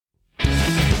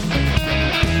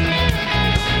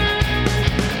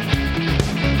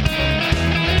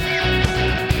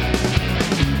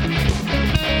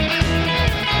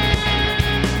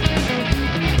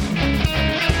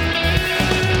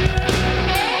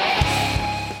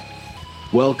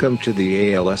Welcome to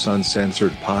the ALS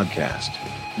Uncensored podcast.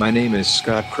 My name is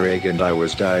Scott Craig and I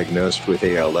was diagnosed with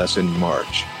ALS in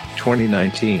March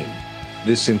 2019.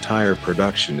 This entire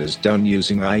production is done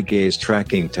using eye gaze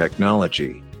tracking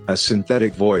technology, a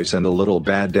synthetic voice and a little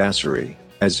badassery.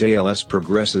 As ALS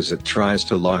progresses, it tries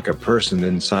to lock a person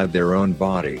inside their own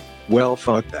body. Well,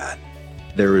 fuck that.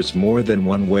 There is more than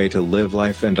one way to live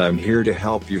life and I'm here to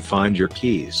help you find your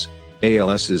keys.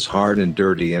 ALS is hard and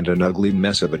dirty and an ugly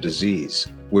mess of a disease.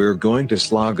 We're going to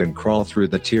slog and crawl through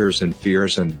the tears and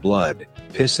fears and blood,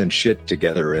 piss and shit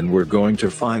together, and we're going to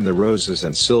find the roses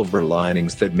and silver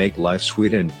linings that make life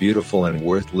sweet and beautiful and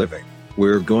worth living.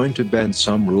 We're going to bend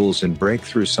some rules and break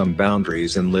through some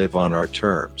boundaries and live on our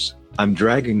terms. I'm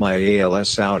dragging my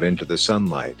ALS out into the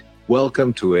sunlight.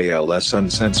 Welcome to ALS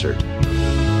Uncensored.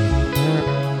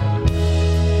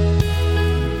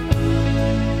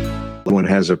 One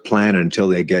has a plan until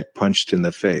they get punched in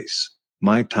the face.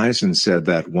 Mike Tyson said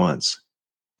that once.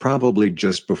 Probably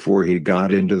just before he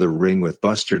got into the ring with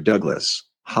Buster Douglas.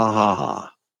 Ha ha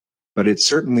ha. But it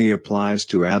certainly applies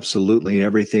to absolutely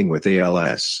everything with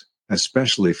ALS,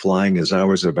 especially flying, as I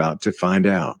was about to find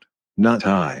out. Not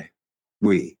I.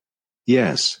 We.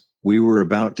 Yes, we were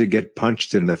about to get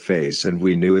punched in the face and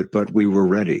we knew it, but we were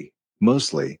ready.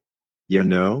 Mostly. You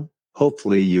know?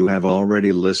 Hopefully you have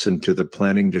already listened to the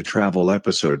Planning to Travel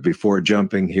episode before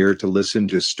jumping here to listen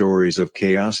to stories of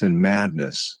chaos and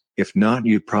madness. If not,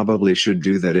 you probably should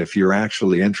do that if you're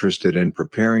actually interested in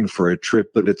preparing for a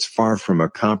trip, but it's far from a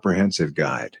comprehensive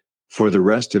guide. For the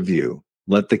rest of you,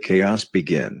 let the chaos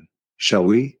begin. Shall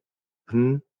we?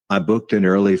 I booked an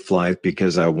early flight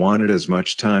because I wanted as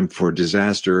much time for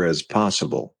disaster as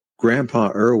possible.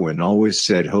 Grandpa Irwin always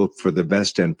said hope for the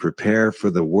best and prepare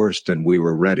for the worst, and we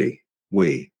were ready.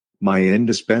 We, my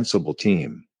indispensable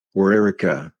team, were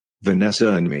Erica,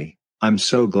 Vanessa and me. I'm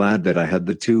so glad that I had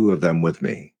the two of them with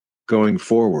me. Going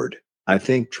forward, I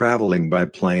think traveling by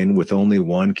plane with only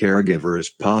one caregiver is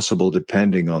possible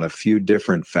depending on a few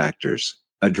different factors,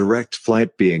 a direct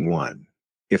flight being one.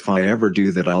 If I ever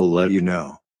do that, I'll let you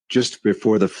know. Just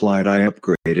before the flight, I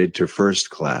upgraded to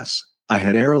first class. I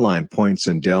had airline points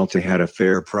and Delta had a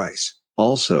fair price.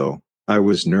 Also, I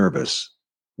was nervous.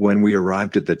 When we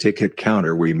arrived at the ticket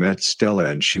counter, we met Stella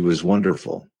and she was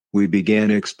wonderful. We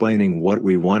began explaining what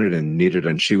we wanted and needed,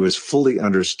 and she was fully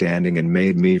understanding and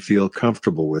made me feel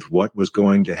comfortable with what was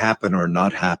going to happen or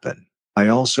not happen. I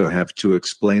also have to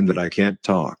explain that I can't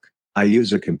talk. I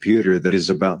use a computer that is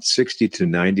about 60 to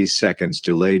 90 seconds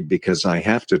delayed because I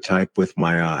have to type with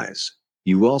my eyes.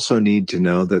 You also need to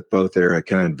know that both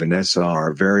Erica and Vanessa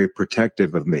are very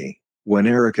protective of me. When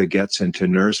Erica gets into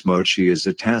nurse mode, she is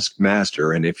a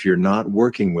taskmaster, and if you're not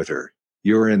working with her,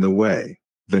 you're in the way.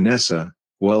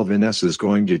 Vanessa's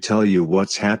going to tell you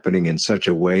what's happening in such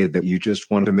a way that you just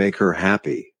want to make her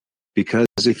happy. Because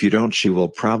if you don't, she will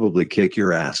probably kick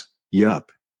your ass.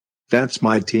 Yup. That's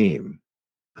my team.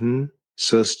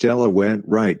 So Stella went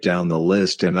right down the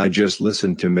list and I just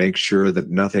listened to make sure that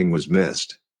nothing was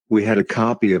missed. We had a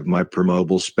copy of my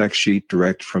Promobile spec sheet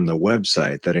direct from the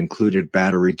website that included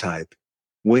battery type,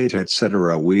 weight,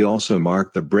 etc. We also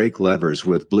marked the brake levers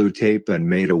with blue tape and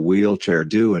made a wheelchair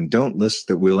do and don't list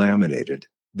that we laminated.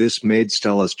 This made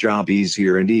Stella's job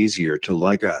easier and easier to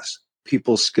like us.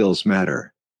 People skills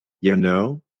matter. You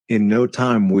know, in no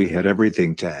time we had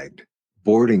everything tagged.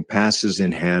 Boarding passes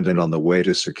in hand and on the way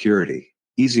to security.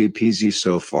 Easy peasy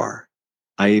so far.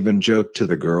 I even joked to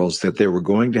the girls that they were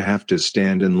going to have to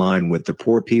stand in line with the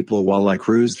poor people while I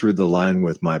cruised through the line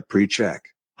with my pre-check.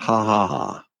 Ha ha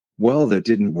ha. Well, that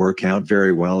didn't work out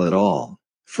very well at all.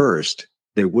 First,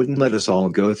 they wouldn't let us all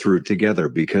go through together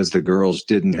because the girls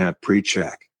didn't have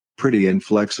pre-check. Pretty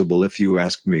inflexible if you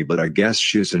ask me, but I guess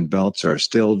shoes and belts are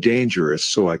still dangerous,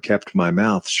 so I kept my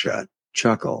mouth shut.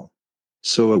 Chuckle.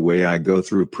 So away I go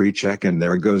through pre-check and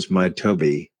there goes my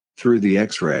Toby, through the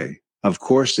x-ray. Of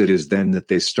course it is then that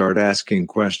they start asking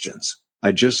questions.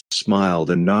 I just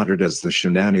smiled and nodded as the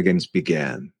shenanigans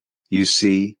began. You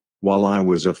see, while I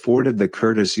was afforded the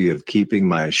courtesy of keeping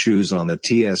my shoes on, the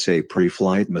TSA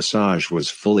pre-flight massage was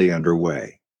fully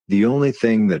underway. The only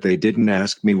thing that they didn't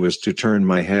ask me was to turn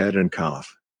my head and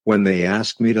cough. When they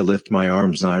asked me to lift my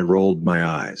arms, I rolled my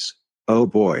eyes. Oh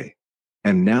boy.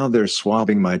 And now they're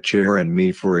swabbing my chair and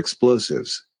me for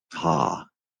explosives. Ha.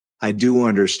 I do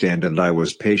understand and I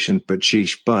was patient, but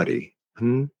sheesh buddy.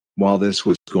 While this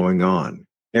was going on,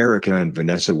 Erica and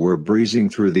Vanessa were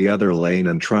breezing through the other lane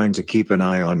and trying to keep an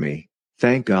eye on me.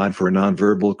 Thank God for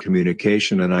nonverbal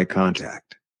communication and eye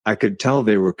contact. I could tell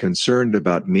they were concerned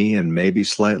about me and maybe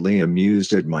slightly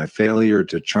amused at my failure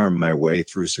to charm my way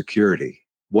through security.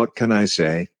 What can I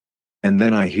say? And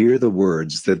then I hear the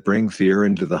words that bring fear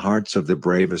into the hearts of the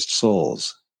bravest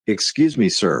souls. "Excuse me,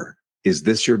 sir. Is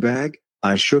this your bag?"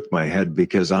 I shook my head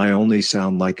because I only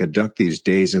sound like a duck these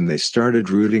days, and they started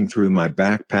rooting through my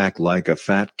backpack like a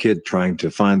fat kid trying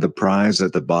to find the prize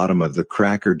at the bottom of the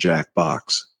Cracker Jack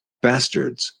box.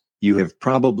 Bastards. You have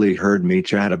probably heard me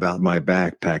chat about my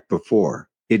backpack before.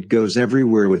 It goes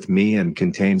everywhere with me and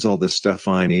contains all the stuff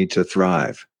I need to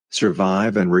thrive,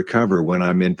 survive, and recover when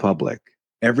I'm in public.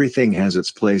 Everything has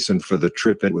its place, and for the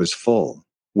trip it was full.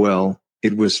 Well,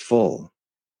 it was full.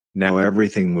 Now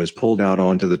everything was pulled out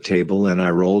onto the table, and I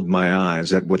rolled my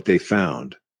eyes at what they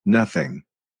found. Nothing.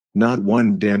 Not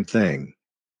one damn thing.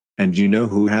 And you know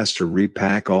who has to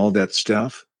repack all that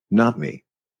stuff? Not me.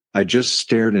 I just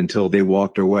stared until they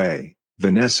walked away.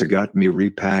 Vanessa got me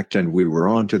repacked and we were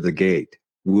on to the gate.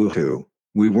 Woohoo.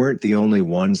 We weren't the only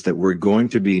ones that were going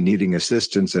to be needing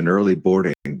assistance in early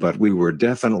boarding, but we were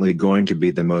definitely going to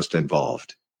be the most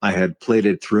involved. I had played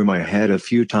it through my head a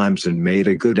few times and made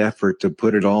a good effort to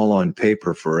put it all on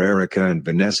paper for Erica and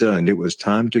Vanessa, and it was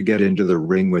time to get into the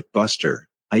ring with Buster.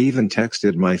 I even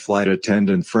texted my flight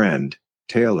attendant friend,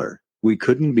 Taylor. We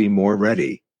couldn't be more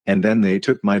ready, and then they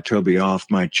took my Toby off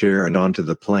my chair and onto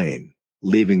the plane,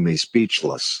 leaving me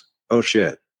speechless. Oh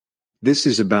shit. This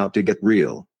is about to get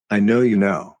real. I know you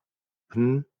know.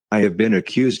 I have been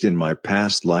accused in my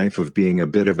past life of being a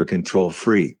bit of a control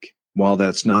freak. While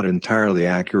that's not entirely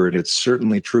accurate, it's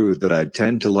certainly true that I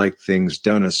tend to like things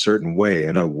done a certain way,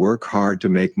 and I work hard to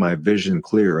make my vision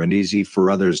clear and easy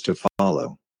for others to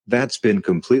follow. That's been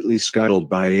completely scuttled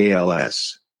by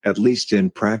ALS, at least in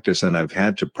practice, and I've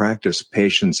had to practice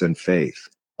patience and faith.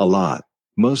 A lot.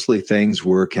 Mostly things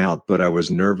work out, but I was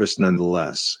nervous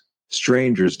nonetheless.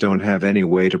 Strangers don't have any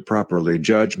way to properly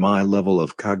judge my level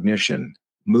of cognition,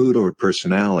 mood, or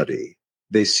personality.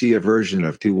 They see a version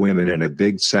of two women in a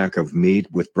big sack of meat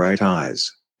with bright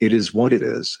eyes. It is what it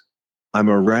is. I'm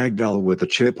a ragdoll with a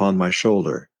chip on my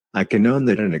shoulder. I can own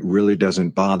that, and it really doesn't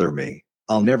bother me.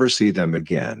 I'll never see them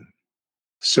again.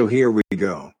 So here we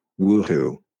go.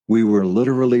 Woohoo. We were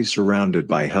literally surrounded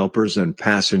by helpers and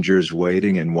passengers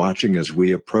waiting and watching as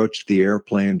we approached the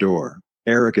airplane door.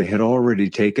 Erica had already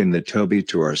taken the Toby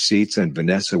to our seats, and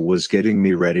Vanessa was getting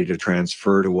me ready to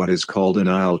transfer to what is called an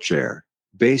aisle chair.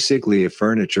 Basically a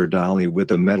furniture dolly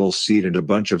with a metal seat and a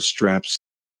bunch of straps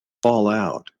all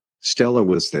out. Stella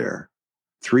was there.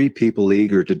 3 people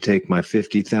eager to take my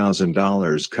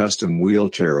 $50,000 custom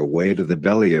wheelchair away to the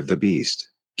belly of the beast.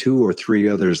 2 or 3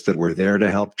 others that were there to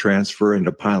help transfer and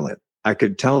to pilot. I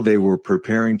could tell they were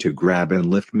preparing to grab and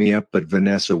lift me up, but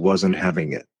Vanessa wasn't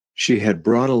having it. She had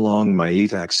brought along my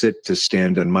E17 sit to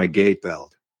stand and my gate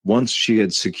belt. Once she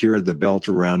had secured the belt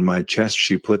around my chest,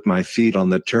 she put my feet on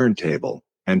the turntable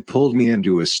and pulled me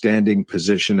into a standing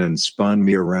position and spun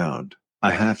me around.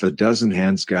 A half a dozen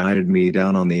hands guided me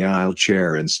down on the aisle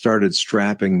chair and started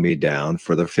strapping me down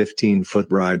for the 15-foot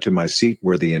ride to my seat,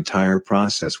 where the entire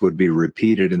process would be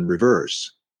repeated in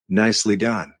reverse. Nicely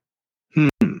done.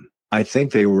 I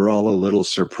think they were all a little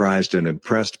surprised and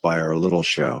impressed by our little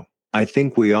show. I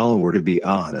think we all were, to be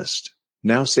honest.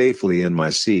 Now safely in my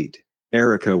seat,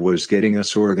 Erica was getting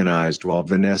us organized while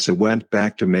Vanessa went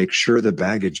back to make sure the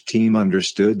baggage team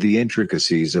understood the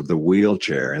intricacies of the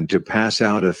wheelchair and to pass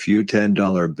out a few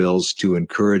 $10 bills to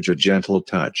encourage a gentle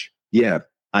touch. Yep,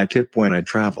 I tip when I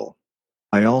travel.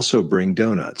 I also bring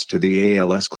donuts to the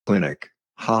ALS clinic.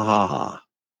 Ha ha ha.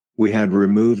 We had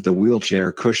removed the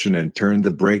wheelchair cushion and turned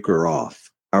the breaker off.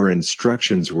 Our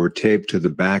instructions were taped to the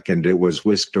back and it was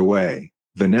whisked away.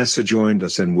 Vanessa joined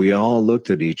us and we all looked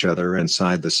at each other and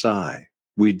sighed the sigh.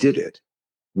 We did it.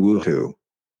 Woohoo.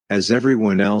 As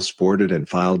everyone else boarded and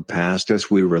filed past us,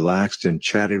 we relaxed and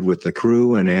chatted with the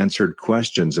crew and answered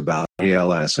questions about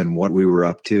ALS and what we were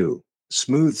up to.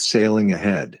 Smooth sailing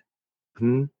ahead.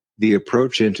 The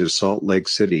approach into Salt Lake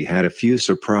City had a few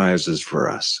surprises for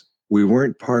us. We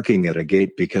weren't parking at a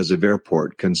gate because of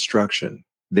airport construction.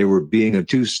 They were being a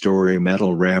 2-story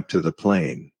metal ramp to the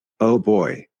plane. Oh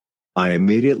boy. I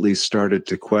immediately started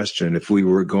to question if we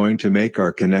were going to make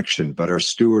our connection, but our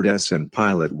stewardess and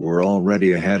pilot were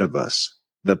already ahead of us.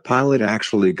 The pilot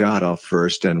actually got off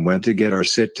first and went to get our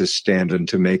sit to stand and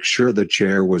to make sure the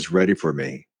chair was ready for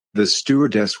me. The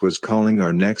stewardess was calling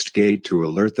our next gate to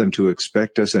alert them to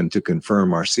expect us and to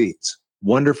confirm our seats.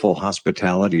 Wonderful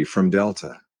hospitality from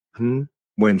Delta.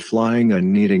 When flying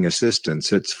and needing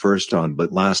assistance, it's first on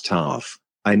but last off.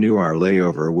 I knew our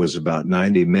layover was about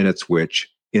 90 minutes, which,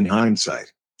 in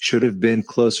hindsight, should have been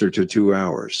closer to 2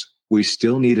 hours. We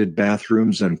still needed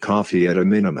bathrooms and coffee at a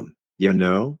minimum, you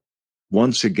know?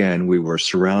 Once again we were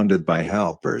surrounded by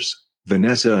helpers.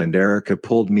 Vanessa and Erica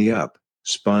pulled me up,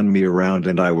 spun me around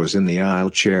and I was in the aisle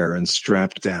chair and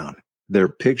strapped down. They're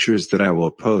pictures that I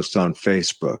will post on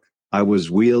Facebook. I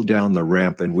was wheeled down the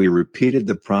ramp and we repeated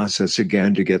the process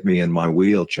again to get me in my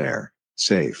wheelchair.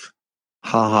 Safe.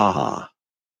 Ha ha ha.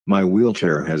 My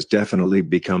wheelchair has definitely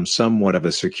become somewhat of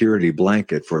a security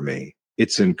blanket for me.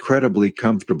 It's incredibly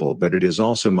comfortable, but it is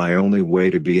also my only way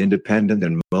to be independent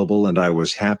and mobile, and I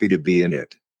was happy to be in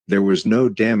it. There was no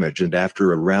damage, and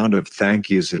after a round of thank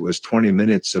yous it was 20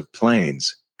 minutes of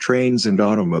planes, trains and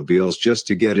automobiles just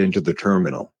to get into the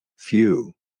terminal.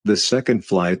 Phew. The second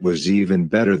flight was even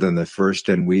better than the first,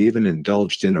 and we even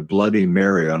indulged in a Bloody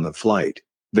Mary on the flight.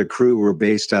 The crew were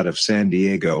based out of San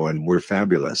Diego and were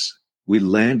fabulous. We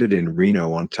landed in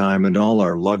Reno on time and all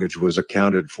our luggage was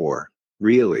accounted for.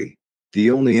 Really.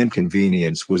 The only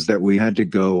inconvenience was that we had to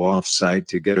go off-site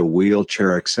to get a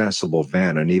wheelchair-accessible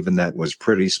van, and even that was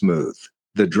pretty smooth.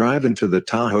 The drive into the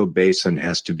Tahoe Basin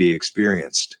has to be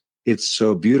experienced. It's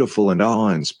so beautiful and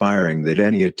awe-inspiring that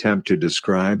any attempt to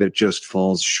describe it just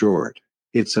falls short.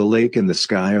 It's a lake in the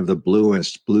sky of the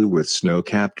bluest blue with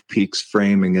snow-capped peaks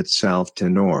framing it south to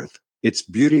north. Its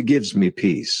beauty gives me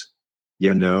peace.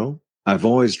 You know, I've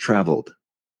always traveled.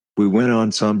 We went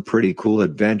on some pretty cool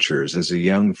adventures as a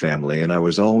young family, and I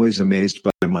was always amazed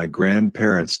by my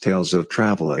grandparents' tales of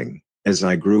traveling. As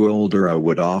I grew older, I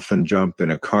would often jump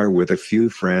in a car with a few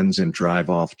friends and drive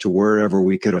off to wherever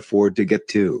we could afford to get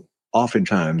to.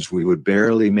 Oftentimes we would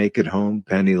barely make it home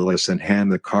penniless and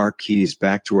hand the car keys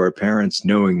back to our parents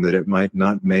knowing that it might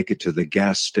not make it to the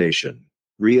gas station.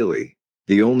 Really,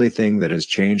 the only thing that has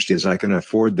changed is I can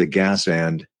afford the gas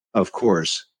and, of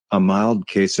course, a mild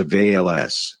case of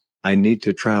ALS. I need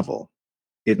to travel.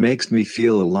 It makes me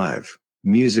feel alive.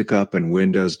 Music up and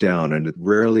windows down, and it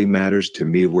rarely matters to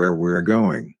me where we're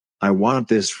going. I want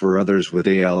this for others with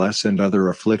ALS and other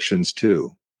afflictions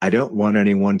too. I don't want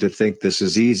anyone to think this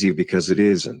is easy, because it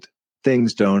isn't.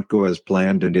 Things don't go as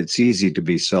planned and it's easy to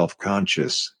be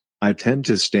self-conscious. I tend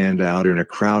to stand out in a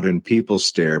crowd and people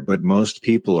stare, but most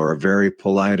people are very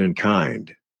polite and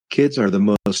kind. Kids are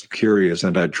the most curious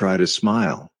and I try to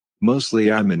smile.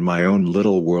 Mostly I'm in my own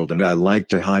little world and I like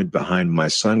to hide behind my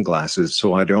sunglasses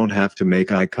so I don't have to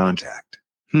make eye contact.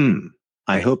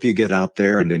 I hope you get out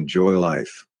there and enjoy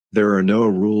life. There are no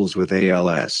rules with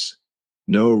ALS.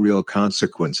 No real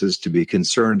consequences to be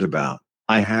concerned about.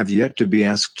 I have yet to be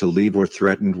asked to leave or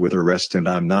threatened with arrest, and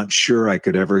I'm not sure I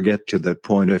could ever get to that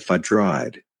point if I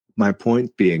tried. My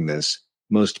point being this: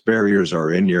 most barriers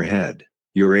are in your head.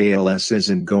 Your ALS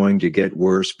isn't going to get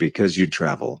worse because you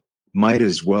travel. Might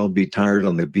as well be tired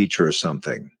on the beach or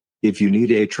something. If you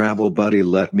need a travel buddy,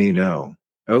 let me know.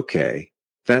 Okay.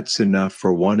 That's enough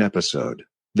for one episode.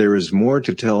 There is more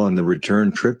to tell, and the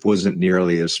return trip wasn't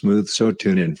nearly as smooth, so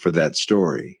tune in for that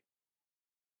story.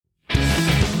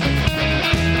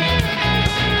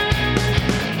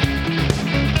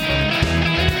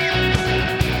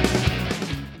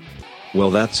 Well,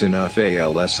 that's enough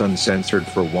ALS Uncensored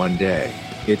for one day.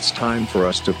 It's time for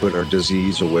us to put our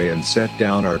disease away and set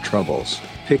down our troubles.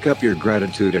 Pick up your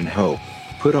gratitude and hope.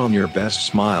 Put on your best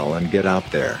smile and get out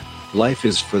there. Life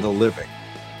is for the living.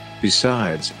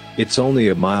 Besides, it's only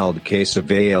a mild case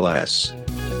of ALS.